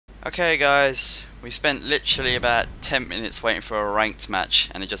Okay guys, we spent literally about 10 minutes waiting for a ranked match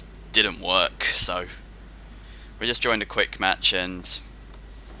and it just didn't work, so we just joined a quick match and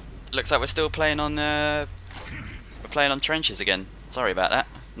looks like we're still playing on trenches again. Sorry about that.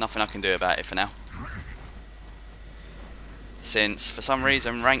 Nothing I can do about it for now. Since for some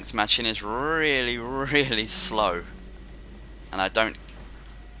reason ranked matching is really slow and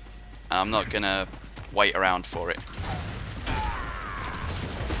I'm not gonna wait around for it.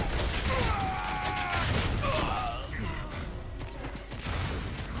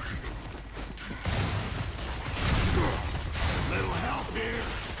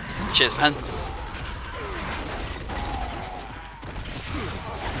 Cheers, man.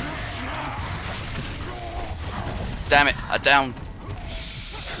 Damn it, I down.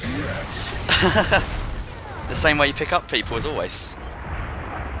 The same way you pick up people as always.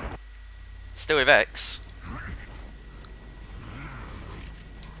 Still with X.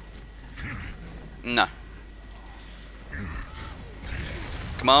 No.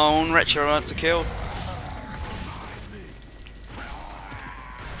 Come on, Retro wants a kill.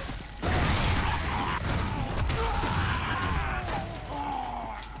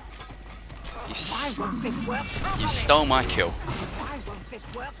 You stole my kill.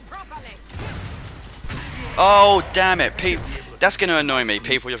 Oh, damn it. That's going to annoy me.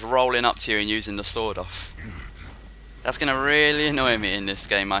 People just rolling up to you and using the sword off. That's going to really annoy me in this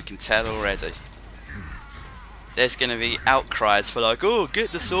game, I can tell already. There's going to be outcries for like, oh,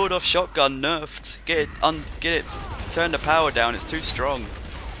 get the sword off shotgun nerfed. Get it, turn the power down, it's too strong.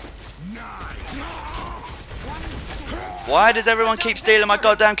 Why does everyone keep stealing my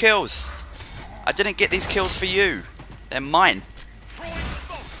goddamn kills? I didn't get these kills for you. They're mine.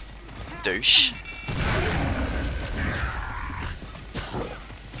 Douche.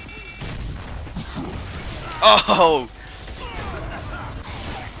 Oh!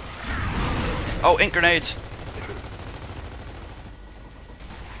 Oh, ink grenade.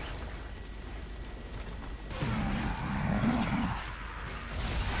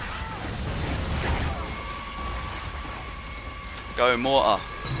 Go, Mortar.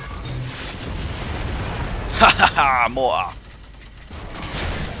 Hahaha, Mortar.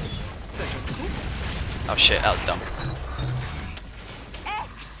 Oh shit, that was dumb.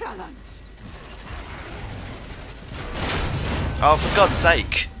 Excellent. Oh, for God's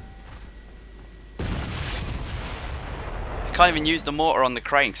sake. You can't even use the mortar on the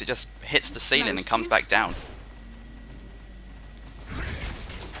crane because it just hits the ceiling and comes back down.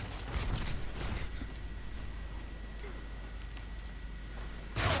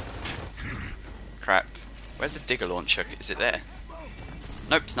 Crap. Where's the digger launcher? Is it there?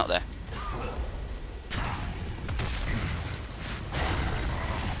 Nope, it's not there.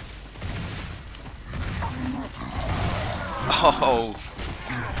 Oh!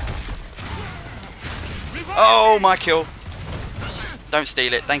 Oh, my kill! Don't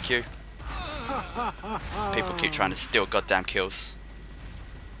steal it, thank you. People keep trying to steal goddamn kills.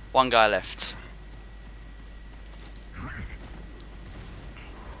 One guy left.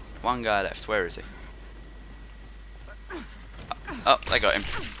 One guy left, where is he? Oh, they got him.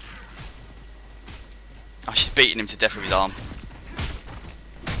 Oh, she's beating him to death with his arm.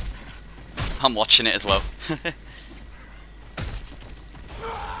 I'm watching it as well.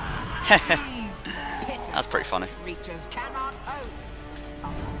 That's pretty funny.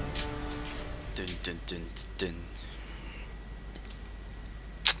 Dun, dun, dun, dun.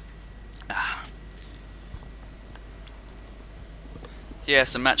 Ah. Yeah,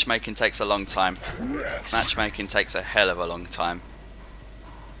 so matchmaking takes a long time. Matchmaking takes a hell of a long time.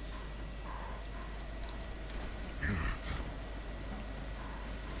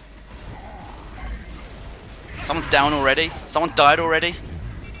 Someone's down already? Someone died already?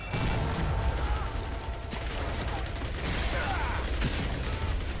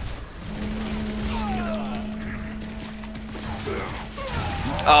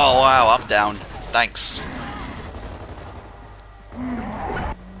 Oh wow, I'm down. Thanks.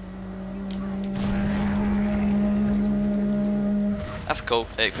 That's cool.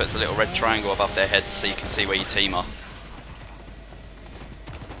 It puts a little red triangle above their heads so you can see where your team are.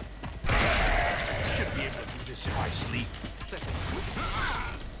 Should be able to do this if I sleep.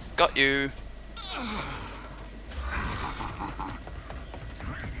 Got you.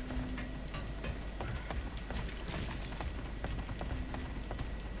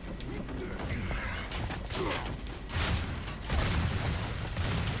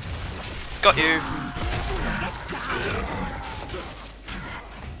 Got you.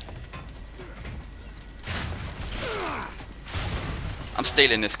 I'm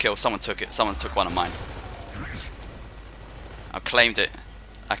stealing this kill. Someone took it. Someone took one of mine. I claimed it.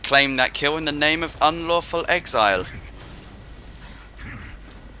 I claim that kill in the name of unlawful exile.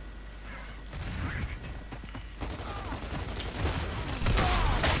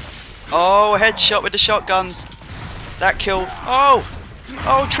 Oh, headshot with the shotgun. That kill. Oh!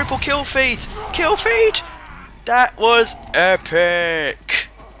 Oh, triple kill feed! Kill feed! That was epic!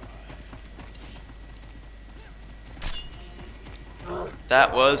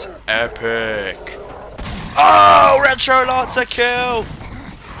 That was epic! Oh! Retro Lancer kill!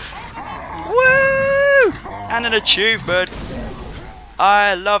 Woo! And an achievement!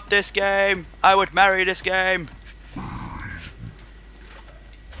 I love this game! I would marry this game!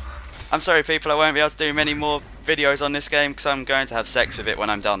 I'm sorry people, I won't be able to do many more videos on this game because I'm going to have sex with it when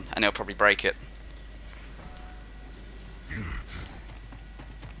I'm done and it'll probably break it.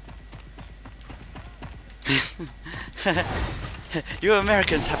 You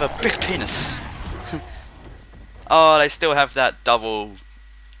Americans have a big penis. Oh, they still have that double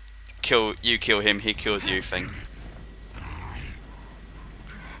kill, you kill him, he kills you thing.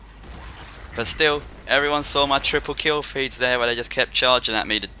 But still, everyone saw my triple kill feeds there where they just kept charging at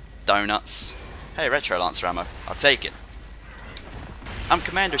me to donuts. Hey, Retro Lancer ammo. I'll take it. I'm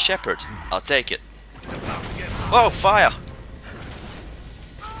Commander Shepard. I'll take it. Whoa, fire!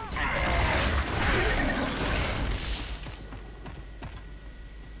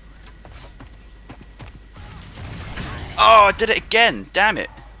 Oh, I did it again! Damn it!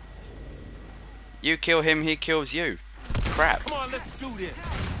 You kill him, he kills you. Crap. Come on, let's do this.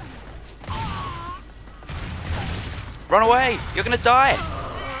 Run away! You're gonna die!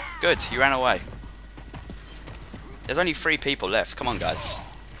 Good, you ran away. There's only 3 people left. Come on, guys.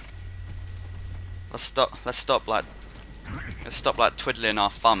 Let's stop like twiddling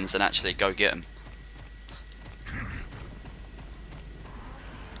our thumbs and actually go get them.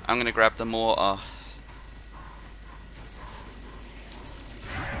 I'm gonna grab the mortar.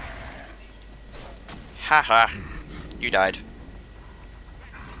 Haha, you died.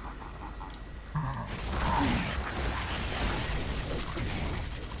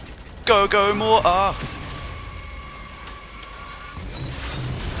 Go, go, mortar!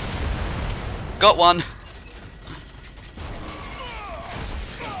 Got one!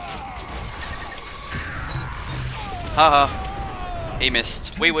 Haha, he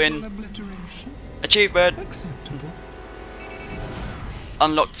missed. We win. Achievement!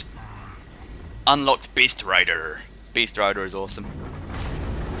 Unlocked Beast Rider. Beast Rider is awesome.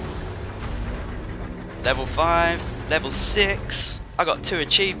 Level 5, level 6. I got 2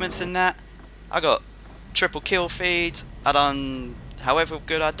 achievements in that. I got triple kill feeds. I done however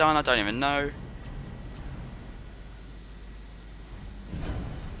good I done, I don't even know.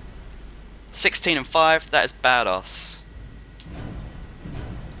 16 and 5, that is badass.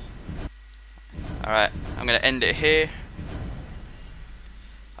 Alright, I'm gonna end it here.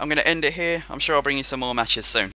 I'm sure I'll bring you some more matches soon.